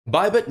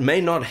ByBit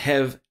may not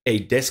have a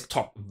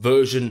desktop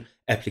version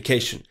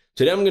application.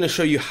 Today I'm going to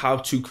show you how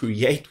to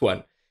create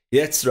one.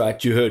 That's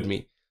right, you heard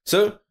me.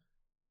 So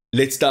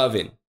let's dive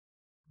in.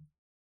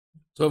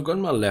 So I've got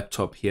my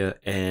laptop here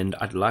and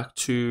I'd like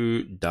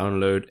to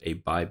download a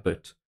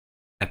ByBit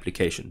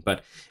application.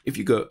 But if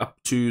you go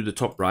up to the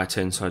top right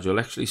hand side, you'll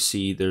actually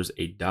see there's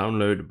a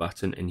download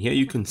button, and here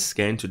you can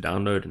scan to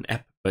download an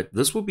app, but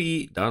this will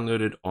be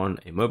downloaded on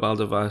a mobile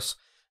device.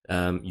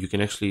 You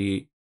can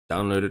actually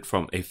download it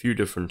from a few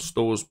different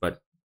stores,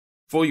 but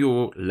for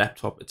your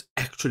laptop it's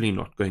actually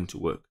not going to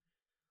work.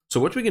 So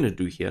what we're going to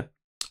do here,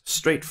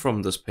 straight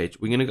from this page,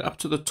 we're going to go up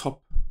to the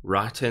top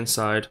right hand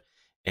side,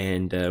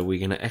 and we're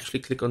going to actually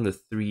click on the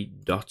three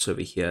dots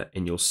over here,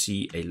 and you'll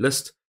see a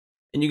list.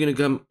 And you're going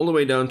to come all the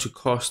way down to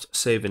cost,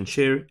 save and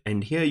share.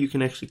 And here you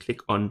can actually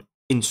click on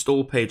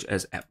install page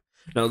as app.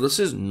 Now, this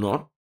is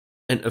not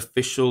an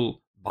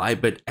official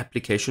ByBit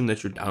application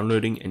that you're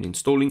downloading and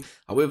installing.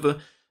 However,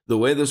 the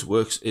way this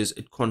works is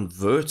it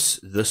converts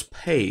this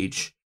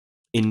page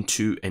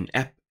into an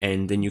app,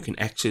 and then you can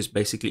access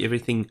basically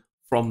everything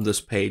from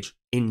this page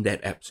in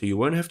that app. So you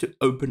won't have to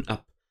open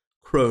up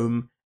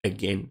Chrome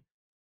again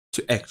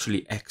to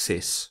actually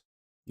access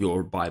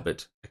your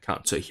ByBit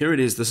account. So here it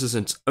is. This is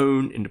its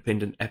own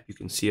independent app. You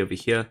can see over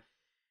here,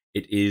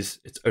 it is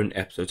its own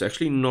app. So it's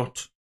actually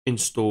not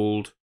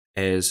installed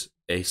as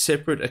a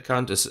separate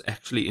account. This is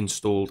actually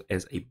installed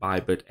as a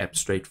ByBit app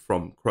straight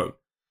from Chrome.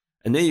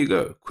 And there you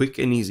go, quick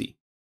and easy.